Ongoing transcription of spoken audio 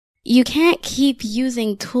You can't keep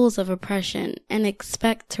using tools of oppression and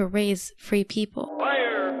expect to raise free people.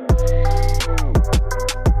 Fire!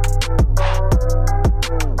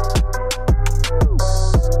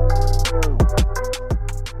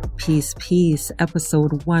 Peace, peace,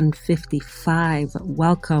 episode 155.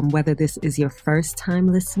 Welcome, whether this is your first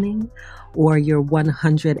time listening or your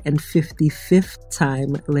 155th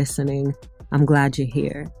time listening. I'm glad you're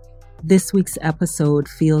here. This week's episode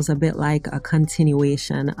feels a bit like a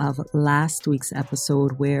continuation of last week's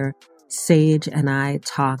episode where Sage and I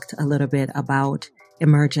talked a little bit about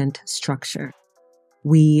emergent structure.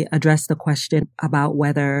 We addressed the question about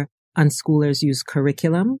whether unschoolers use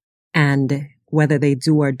curriculum and whether they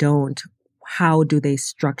do or don't, how do they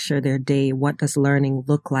structure their day? What does learning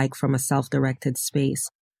look like from a self-directed space?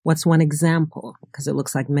 What's one example? Because it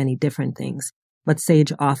looks like many different things. But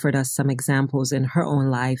Sage offered us some examples in her own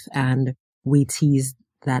life, and we teased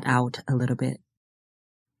that out a little bit.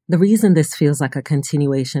 The reason this feels like a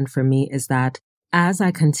continuation for me is that as I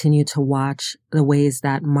continue to watch the ways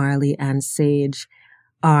that Marley and Sage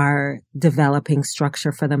are developing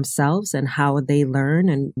structure for themselves and how they learn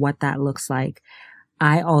and what that looks like,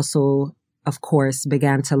 I also, of course,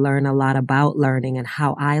 began to learn a lot about learning and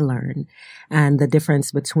how I learn and the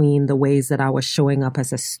difference between the ways that I was showing up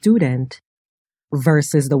as a student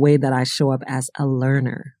versus the way that I show up as a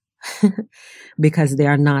learner, because they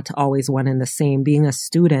are not always one and the same. Being a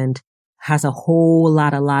student has a whole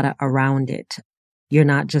lot around it. You're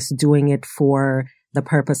not just doing it for the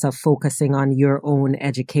purpose of focusing on your own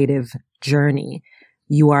educative journey.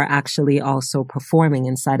 You are actually also performing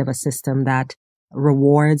inside of a system that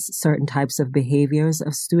rewards certain types of behaviors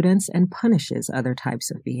of students and punishes other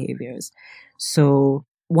types of behaviors. So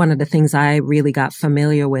one of the things I really got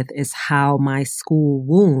familiar with is how my school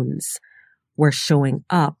wounds were showing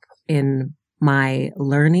up in my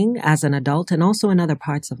learning as an adult and also in other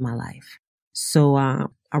parts of my life. So I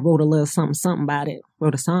wrote a little something about it,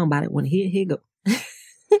 wrote a song about it when here you go.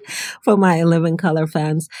 For my In Living Color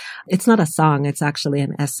fans. It's not a song, it's actually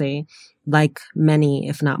an essay. Like many,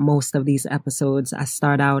 if not most of these episodes, I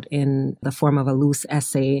start out in the form of a loose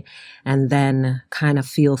essay and then kind of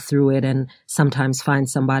feel through it and sometimes find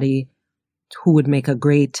somebody who would make a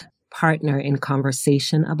great partner in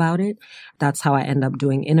conversation about it. That's how I end up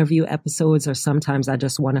doing interview episodes, or sometimes I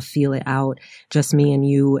just want to feel it out, just me and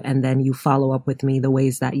you, and then you follow up with me the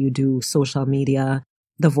ways that you do social media,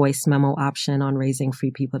 the voice memo option on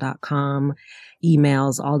raisingfreepeople.com,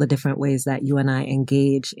 emails, all the different ways that you and I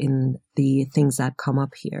engage in the things that come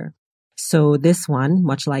up here. So this one,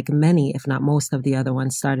 much like many, if not most of the other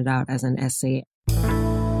ones, started out as an essay.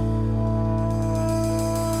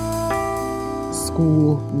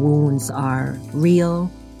 School wounds are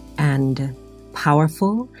real and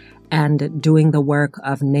powerful, and doing the work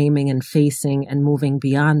of naming and facing and moving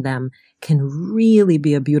beyond them can really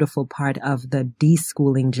be a beautiful part of the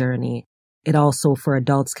deschooling journey. It also, for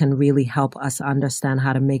adults, can really help us understand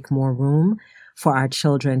how to make more room for our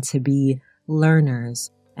children to be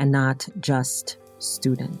learners and not just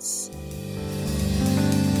students.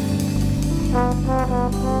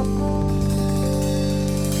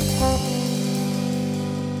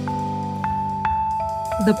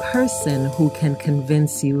 The person who can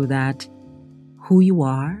convince you that who you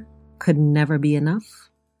are could never be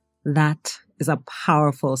enough, that is a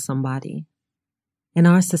powerful somebody. In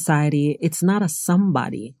our society, it's not a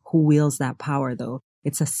somebody who wields that power, though.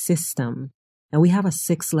 It's a system. And we have a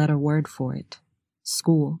 6-letter word for it: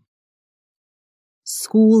 school.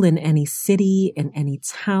 School in any city, in any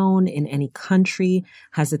town, in any country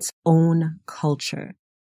has its own culture.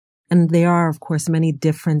 And there are, of course, many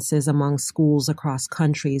differences among schools across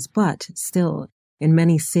countries, but still, in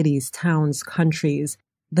many cities, towns, countries,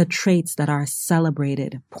 the traits that are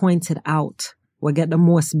celebrated, pointed out, or get the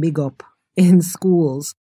most big up in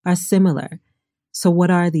schools are similar. So what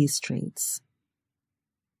are these traits?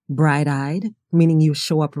 Bright-eyed, meaning you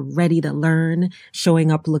show up ready to learn. Showing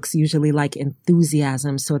up looks usually like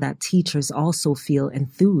enthusiasm so that teachers also feel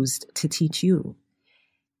enthused to teach you.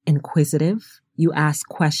 Inquisitive, you ask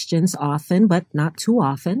questions often, but not too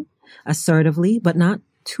often. Assertively, but not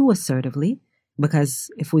too assertively, because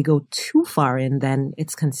if we go too far in, then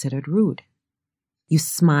it's considered rude. You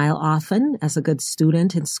smile often as a good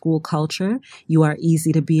student in school culture. You are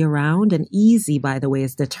easy to be around, and easy, by the way,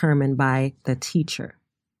 is determined by the teacher.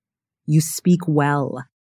 You speak well,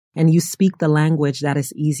 and you speak the language that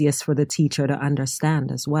is easiest for the teacher to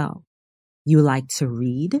understand as well. You like to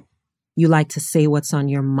read. You like to say what's on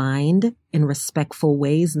your mind in respectful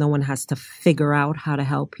ways. No one has to figure out how to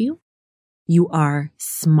help you. You are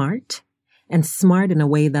smart, and smart in a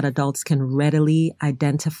way that adults can readily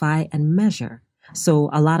identify and measure. So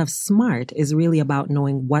a lot of smart is really about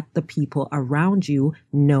knowing what the people around you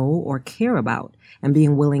know or care about and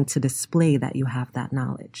being willing to display that you have that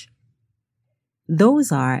knowledge.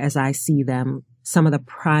 Those are, as I see them, some of the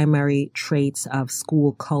primary traits of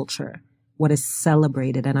school culture, what is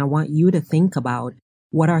celebrated. And I want you to think about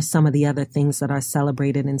what are some of the other things that are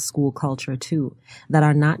celebrated in school culture too, that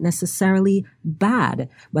are not necessarily bad,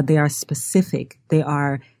 but they are specific. They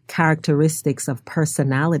are characteristics of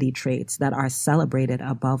personality traits that are celebrated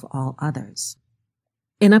above all others.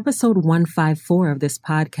 In episode 154 of this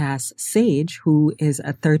podcast, Sage, who is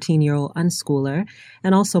a 13-year-old unschooler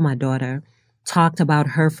and also my daughter, talked about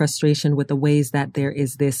her frustration with the ways that there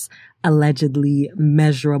is this allegedly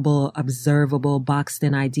measurable, observable,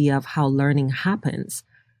 boxed-in idea of how learning happens,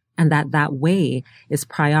 and that way is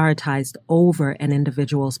prioritized over an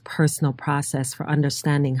individual's personal process for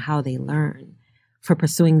understanding how they learn, for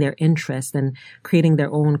pursuing their interest and creating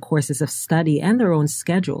their own courses of study and their own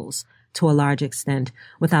schedules to a large extent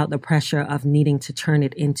without the pressure of needing to turn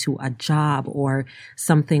it into a job or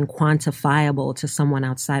something quantifiable to someone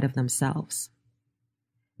outside of themselves.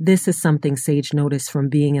 This is something Sage noticed from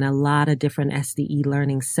being in a lot of different SDE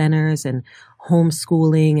learning centers and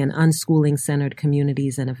homeschooling and unschooling centered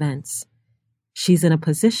communities and events. She's in a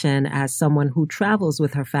position as someone who travels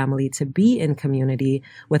with her family to be in community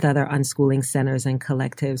with other unschooling centers and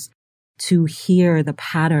collectives to hear the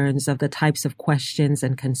patterns of the types of questions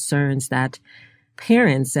and concerns that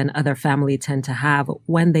parents and other family tend to have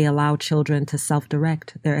when they allow children to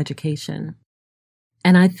self-direct their education.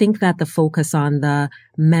 And I think that the focus on the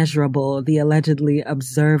measurable, the allegedly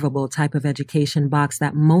observable type of education box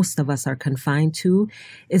that most of us are confined to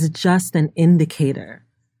is just an indicator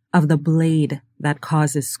of the blade that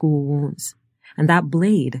causes school wounds. And that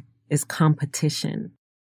blade is competition.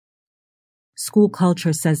 School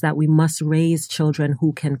culture says that we must raise children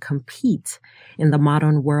who can compete in the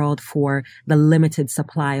modern world for the limited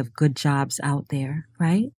supply of good jobs out there,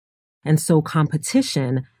 right? And so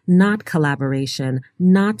competition, not collaboration,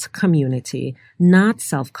 not community, not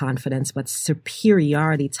self-confidence, but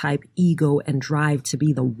superiority type ego and drive to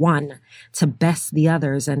be the one, to best the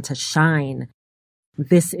others and to shine.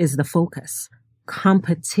 This is the focus.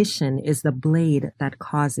 Competition is the blade that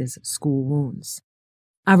causes school wounds.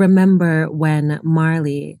 I remember when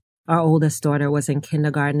Marley, our oldest daughter, was in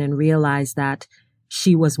kindergarten and realized that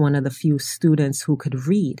she was one of the few students who could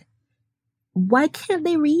read. Why can't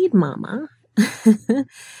they read, Mama?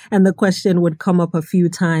 And the question would come up a few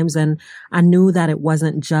times, and I knew that it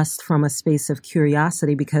wasn't just from a space of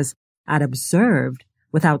curiosity because I'd observed,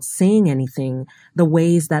 without saying anything, the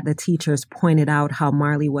ways that the teachers pointed out how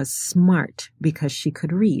Marley was smart because she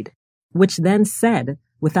could read, which then said,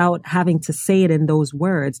 without having to say it in those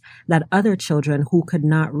words, that other children who could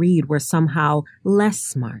not read were somehow less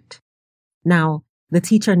smart. Now, the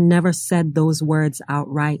teacher never said those words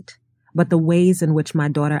outright, but the ways in which my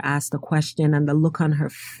daughter asked the question and the look on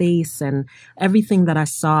her face and everything that I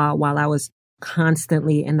saw while I was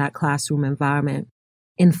constantly in that classroom environment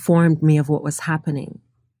informed me of what was happening,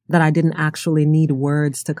 that I didn't actually need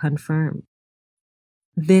words to confirm.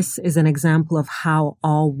 This is an example of how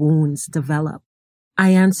all wounds develop. I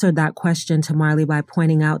answered that question to Marley by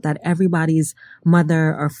pointing out that everybody's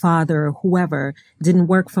mother or father or whoever didn't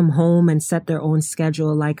work from home and set their own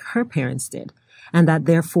schedule like her parents did, and that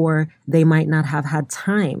therefore they might not have had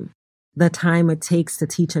the time it takes to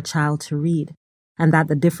teach a child to read, and that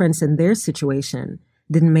the difference in their situation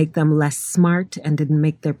didn't make them less smart and didn't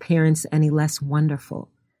make their parents any less wonderful.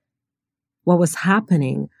 What was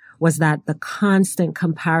happening was that the constant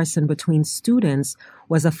comparison between students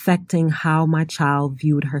was affecting how my child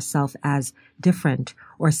viewed herself as different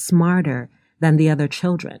or smarter than the other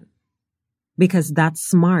children. Because that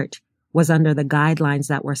smart was under the guidelines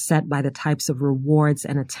that were set by the types of rewards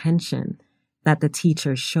and attention that the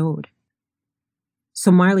teachers showed. So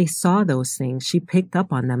Marley saw those things. She picked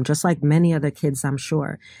up on them, just like many other kids, I'm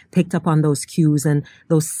sure, picked up on those cues, and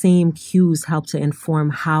those same cues help to inform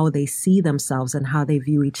how they see themselves and how they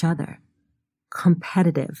view each other.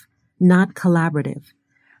 Competitive, not collaborative.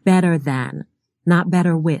 Better than, not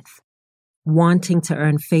better with. Wanting to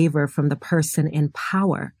earn favor from the person in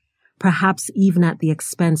power, perhaps even at the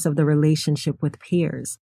expense of the relationship with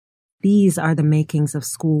peers. These are the makings of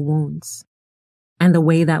school wounds. And the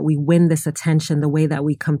way that we win this attention, the way that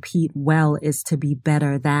we compete well, is to be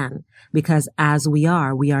better than, because as we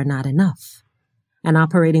are not enough. And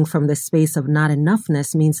operating from this space of not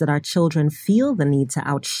enoughness means that our children feel the need to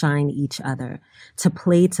outshine each other, to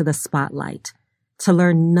play to the spotlight, to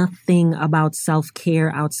learn nothing about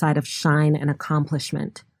self-care outside of shine and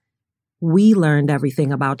accomplishment. We learned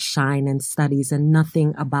everything about shine and studies and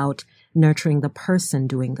nothing about nurturing the person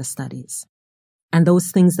doing the studies. And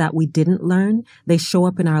those things that we didn't learn, they show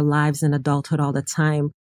up in our lives in adulthood all the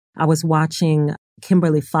time. I was watching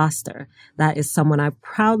Kimberly Foster. That is someone I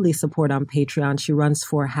proudly support on Patreon. She runs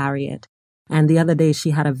for Harriet. And the other day she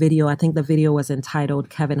had a video. I think the video was entitled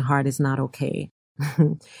Kevin Hart is Not Okay.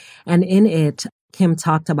 And in it, Kim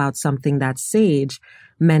talked about something that Sage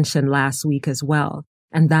mentioned last week as well.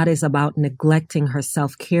 And that is about neglecting her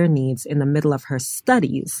self-care needs in the middle of her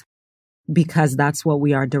studies, because that's what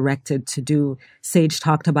we are directed to do. Sage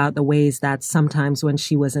talked about the ways that sometimes when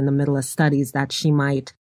she was in the middle of studies that she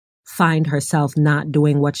might find herself not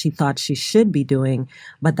doing what she thought she should be doing,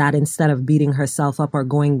 but that instead of beating herself up or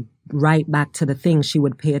going right back to the thing, she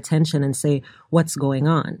would pay attention and say, what's going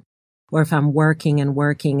on? Or if I'm working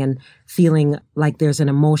and feeling like there's an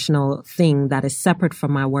emotional thing that is separate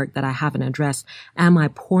from my work that I haven't addressed, am I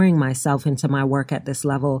pouring myself into my work at this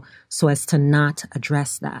level so as to not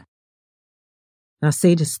address that? Now,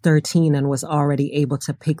 Sage is 13 and was already able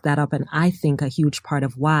to pick that up. And I think a huge part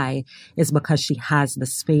of why is because she has the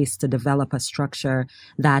space to develop a structure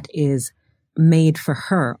that is made for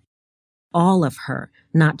her, all of her,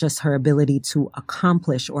 not just her ability to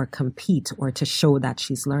accomplish or compete or to show that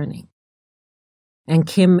she's learning. And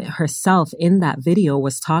Kim herself in that video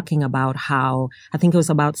was talking about how, I think it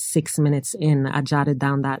was about 6 minutes in, I jotted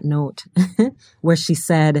down that note, where she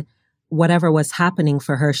said, whatever was happening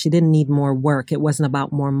for her, she didn't need more work. It wasn't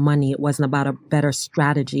about more money. It wasn't about a better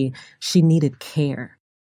strategy. She needed care.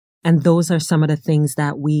 And those are some of the things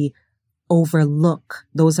that we overlook.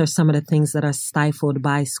 Those are some of the things that are stifled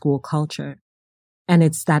by school culture. And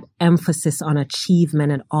it's that emphasis on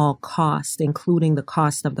achievement at all costs, including the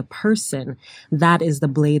cost of the person. That is the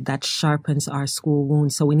blade that sharpens our school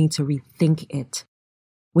wounds. So we need to rethink it.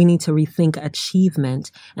 We need to rethink achievement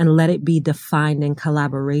and let it be defined in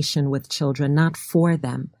collaboration with children, not for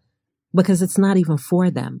them, because it's not even for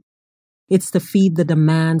them. It's to feed the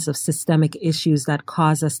demands of systemic issues that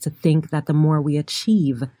cause us to think that the more we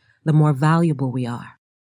achieve, the more valuable we are.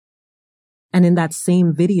 And in that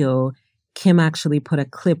same video, Kim actually put a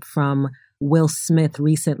clip from Will Smith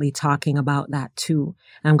recently talking about that too.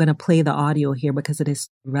 And I'm going to play the audio here because it is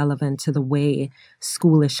relevant to the way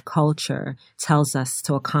schoolish culture tells us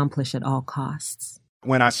to accomplish at all costs.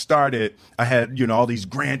 When I started, I had, all these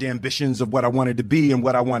grand ambitions of what I wanted to be and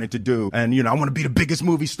what I wanted to do. And, I want to be the biggest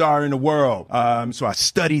movie star in the world. So I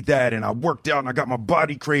studied that and I worked out and I got my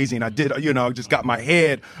body crazy and I did, just got my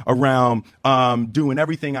head around doing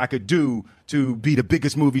everything I could do to be the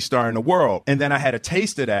biggest movie star in the world. And then I had a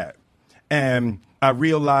taste of that. And I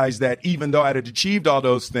realized that even though I had achieved all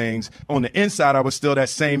those things, on the inside, I was still that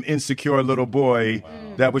same insecure little boy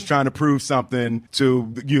that was trying to prove something to,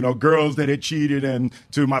 girls that had cheated and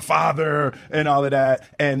to my father and all of that.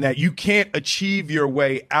 And that you can't achieve your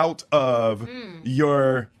way out of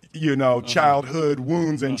your, childhood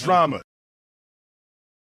wounds and trauma.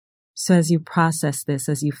 So as you process this,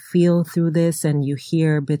 as you feel through this and you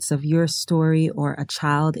hear bits of your story or a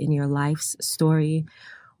child in your life's story,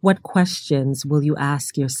 what questions will you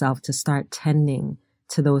ask yourself to start tending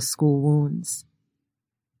to those school wounds?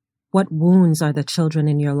 What wounds are the children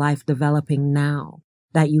in your life developing now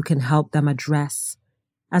that you can help them address?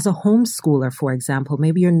 As a homeschooler, for example,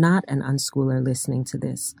 maybe you're not an unschooler listening to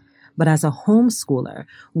this, but as a homeschooler,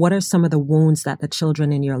 what are some of the wounds that the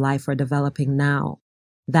children in your life are developing now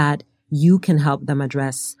that you can help them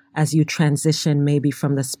address as you transition maybe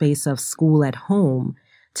from the space of school at home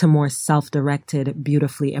to more self-directed,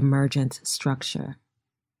 beautifully emergent structure?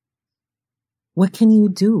 What can you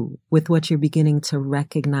do with what you're beginning to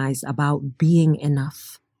recognize about being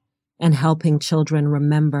enough and helping children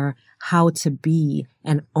remember how to be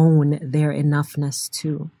and own their enoughness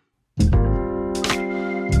too?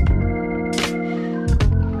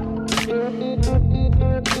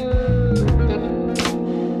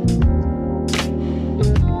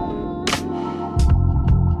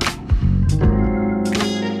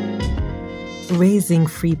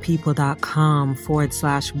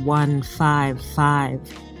 RaisingFreePeople.com/155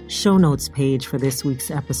 show notes page for this week's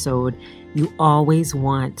episode. You always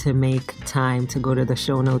want to make time to go to the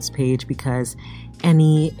show notes page because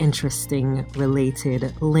any interesting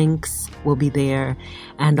related links will be there.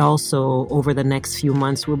 And also over the next few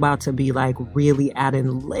months, we're about to be really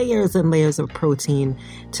adding layers and layers of protein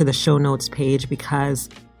to the show notes page because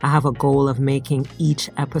I have a goal of making each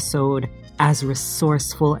episode as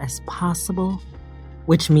resourceful as possible,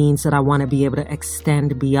 which means that I want to be able to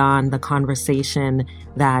extend beyond the conversation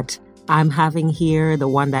that I'm having here, the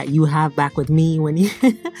one that you have back with me when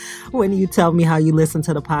you tell me how you listen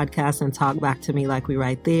to the podcast and talk back to me like we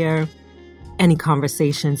right there. any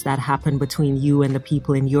conversations that happen between you and the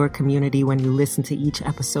people in your community when you listen to each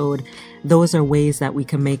episode. Those are ways that we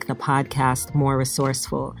can make the podcast more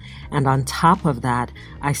resourceful. And on top of that,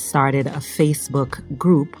 I started a Facebook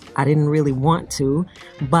group. I didn't really want to,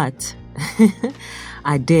 but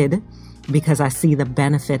I did, because I see the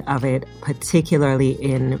benefit of it, particularly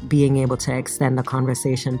in being able to extend the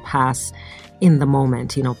conversation past in the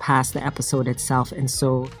moment, past the episode itself. And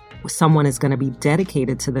so someone is going to be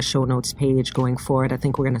dedicated to the show notes page going forward. I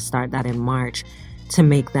think we're going to start that in March to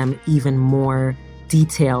make them even more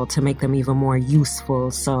detailed, to make them even more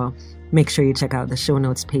useful. So make sure you check out the show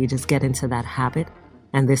notes pages, get into that habit.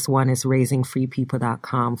 And this one is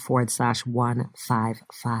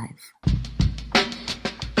raisingfreepeople.com/155.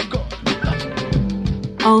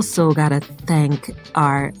 Also gotta thank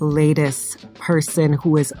our latest person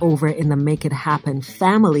who is over in the Make It Happen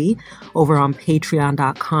family over on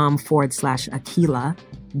patreon.com/Akila.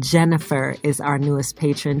 Jennifer is our newest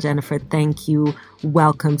patron. Jennifer, thank you.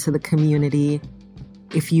 Welcome to the community.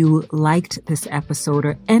 If you liked this episode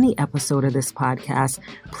or any episode of this podcast,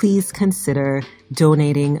 please consider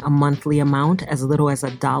donating a monthly amount, as little as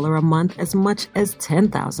 $1 a month, as much as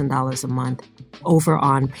 $10,000 a month, over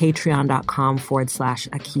on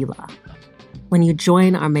patreon.com/Akila. When you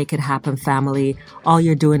join our Make It Happen family, all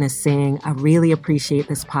you're doing is saying, I really appreciate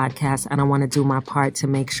this podcast and I want to do my part to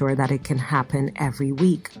make sure that it can happen every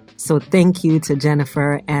week. So thank you to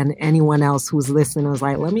Jennifer and anyone else who's listening who's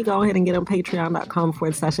like, let me go ahead and get on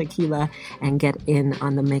patreon.com/Akila and get in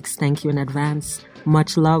on the mix. Thank you in advance.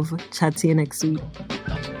 Much love. Chat to you next week.